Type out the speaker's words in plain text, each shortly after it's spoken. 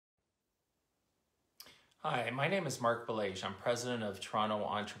Hi, my name is Marc Belaiche. I'm president of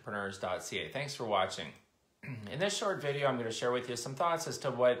TorontoEntrepreneurs.ca. Thanks for watching. In this short video, I'm going to share with you some thoughts as to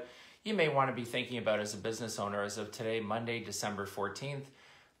what you may want to be thinking about as a business owner as of today, Monday, December 14th,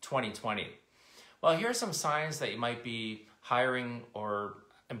 2020. Well, here are some signs that you might be hiring or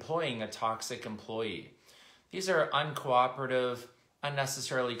employing a toxic employee. These are uncooperative,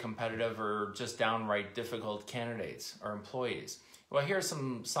 unnecessarily competitive, or just downright difficult candidates or employees. Well, here are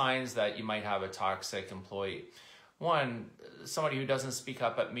some signs that you might have a toxic employee. One, somebody who doesn't speak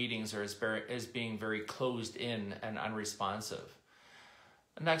up at meetings or is being very closed in and unresponsive.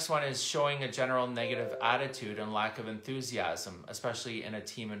 The next one is showing a general negative attitude and lack of enthusiasm, especially in a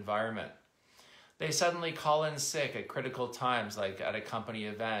team environment. They suddenly call in sick at critical times, like at a company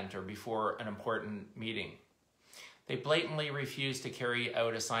event or before an important meeting. They blatantly refuse to carry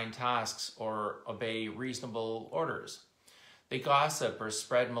out assigned tasks or obey reasonable orders. They gossip or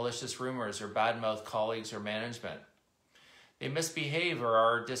spread malicious rumors or badmouth colleagues or management. They misbehave or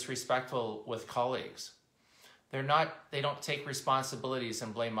are disrespectful with colleagues. They don't take responsibilities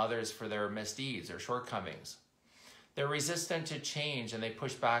and blame others for their misdeeds or shortcomings. They're resistant to change and they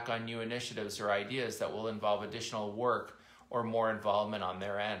push back on new initiatives or ideas that will involve additional work or more involvement on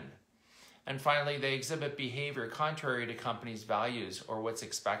their end. And finally, they exhibit behavior contrary to company's values or what's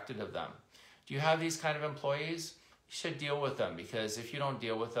expected of them. Do you have these kind of employees? You should deal with them, because if you don't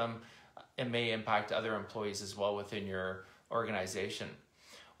deal with them, it may impact other employees as well within your organization.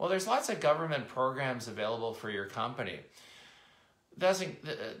 Well, there's lots of government programs available for your company. This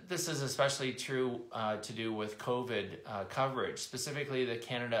is especially true to do with COVID coverage, specifically the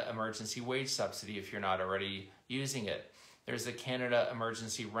Canada Emergency Wage Subsidy if you're not already using it. There's the Canada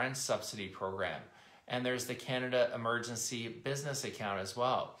Emergency Rent Subsidy Program, and there's the Canada Emergency Business Account as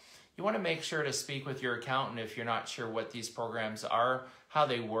well. You want to make sure to speak with your accountant if you're not sure what these programs are, how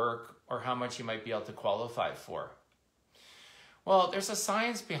they work, or how much you might be able to qualify for. Well, there's a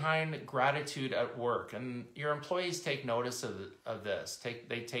science behind gratitude at work, and your employees take notice of this.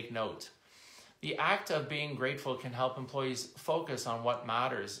 They take note. The act of being grateful can help employees focus on what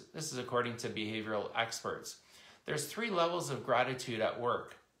matters. This is according to behavioral experts. There's 3 levels of gratitude at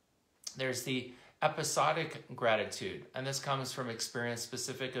work. There's the episodic gratitude, and this comes from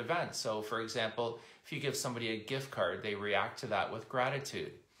experience-specific events. So, for example, if you give somebody a gift card, they react to that with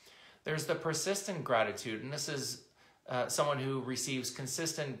gratitude. There's the persistent gratitude, and this is someone who receives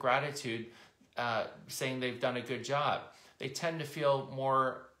consistent gratitude saying they've done a good job. They tend to feel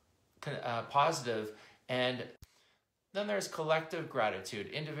more positive. And then there's collective gratitude,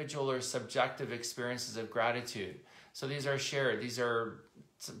 individual or subjective experiences of gratitude. So these are shared, these are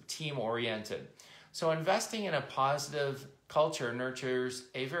team-oriented. So investing in a positive culture nurtures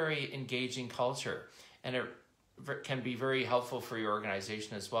a very engaging culture, and it can be very helpful for your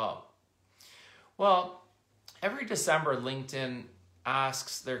organization as well. Well, every December, LinkedIn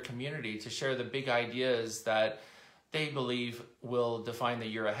asks their community to share the big ideas that they believe will define the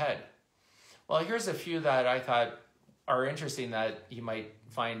year ahead. Well, here's a few that I thought are interesting that you might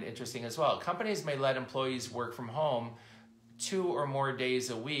find interesting as well. Companies may let employees work from home 2 or more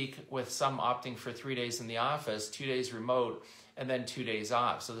days a week, with some opting for 3 days in the office, 2 days remote, and then 2 days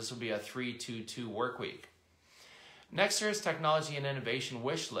off. So this will be a 3-2-2 work week. Next year's technology and innovation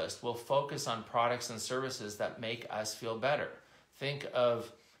wish list will focus on products and services that make us feel better. Think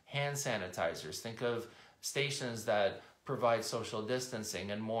of hand sanitizers, think of stations that provide social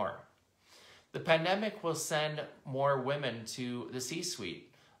distancing, and more. The pandemic will send more women to the C-suite.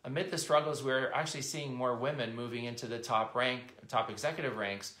 Amid the struggles, we're actually seeing more women moving into the top executive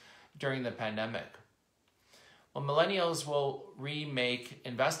ranks during the pandemic. Well, millennials will remake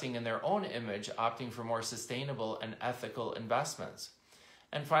investing in their own image, opting for more sustainable and ethical investments.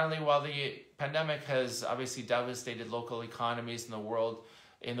 And finally, while the pandemic has obviously devastated local economies in the world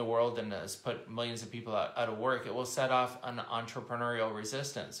and has put millions of people out of work, it will set off an entrepreneurial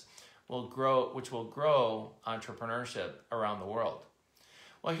resistance, which will grow entrepreneurship around the world.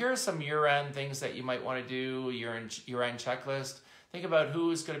 Well, here are some year-end things that you might want to do, year-end checklist. Think about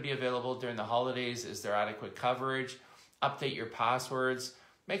who's going to be available during the holidays. Is there adequate coverage? Update your passwords.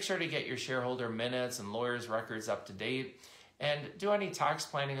 Make sure to get your shareholder minutes and lawyers' records up to date. And do any tax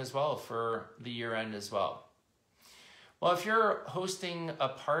planning as well for the year-end as well. Well, if you're hosting a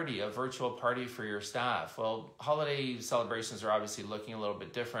party, a virtual party for your staff, well, holiday celebrations are obviously looking a little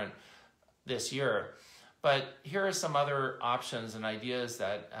bit different this year. But here are some other options and ideas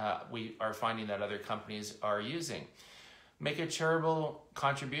that we are finding that other companies are using. Make a charitable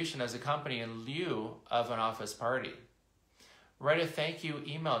contribution as a company in lieu of an office party. Write a thank you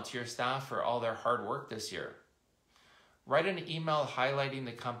email to your staff for all their hard work this year. Write an email highlighting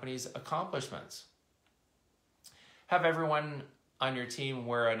the company's accomplishments. Have everyone on your team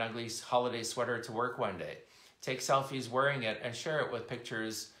wear an ugly holiday sweater to work one day. Take selfies wearing it and share it with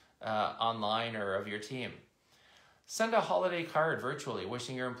pictures online or of your team. Send a holiday card virtually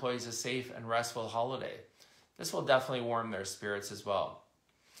wishing your employees a safe and restful holiday. This will definitely warm their spirits as well.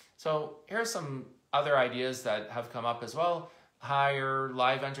 So here are some other ideas that have come up as well. Hire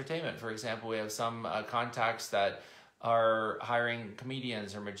live entertainment. For example, we have some contacts that are hiring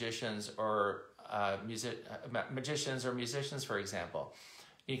comedians or magicians or musicians, for example.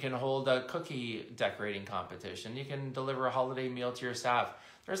 You can hold a cookie decorating competition. You can deliver a holiday meal to your staff.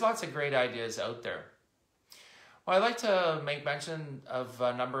 There's lots of great ideas out there. Well, I'd like to make mention of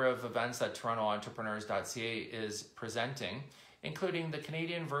a number of events that TorontoEntrepreneurs.ca is presenting, including the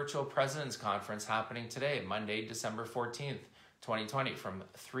Canadian Virtual President's Conference happening today, Monday, December 14th, 2020, from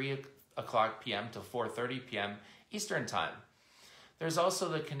 3 o'clock p.m. to 4:30 p.m. Eastern Time. There's also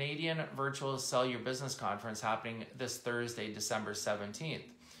the Canadian Virtual Sell Your Business Conference happening this Thursday, December 17th.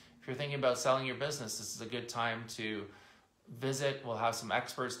 If you're thinking about selling your business, this is a good time to visit. We'll have some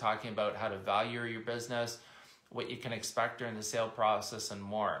experts talking about how to value your business, what you can expect during the sale process, and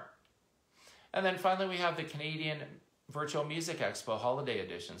more. And then finally, we have the Canadian Virtual Music Expo Holiday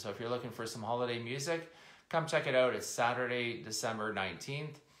Edition. So if you're looking for some holiday music, come check it out. It's Saturday, December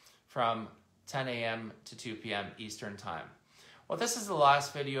 19th from 10 a.m. to 2 p.m. Eastern Time. Well, this is the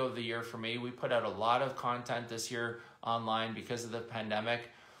last video of the year for me. We put out a lot of content this year online because of the pandemic.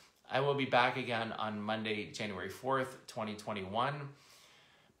 I will be back again on Monday, January 4th, 2021.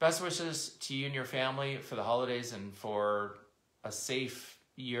 Best wishes to you and your family for the holidays and for a safe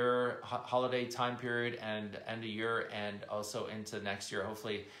year, holiday time period, and end of year, and also into next year.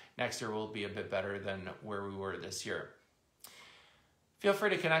 Hopefully next year will be a bit better than where we were this year. Feel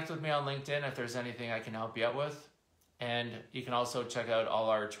free to connect with me on LinkedIn if there's anything I can help you out with. And you can also check out all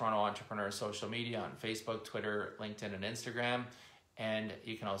our Toronto Entrepreneurs social media on Facebook, Twitter, LinkedIn, and Instagram. And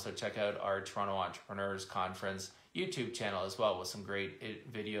you can also check out our Toronto Entrepreneurs Conference YouTube channel as well, with some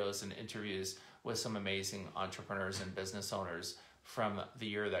great videos and interviews with some amazing entrepreneurs and business owners from the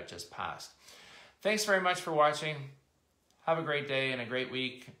year that just passed. Thanks very much for watching. Have a great day and a great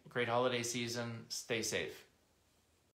week, great holiday season. Stay safe.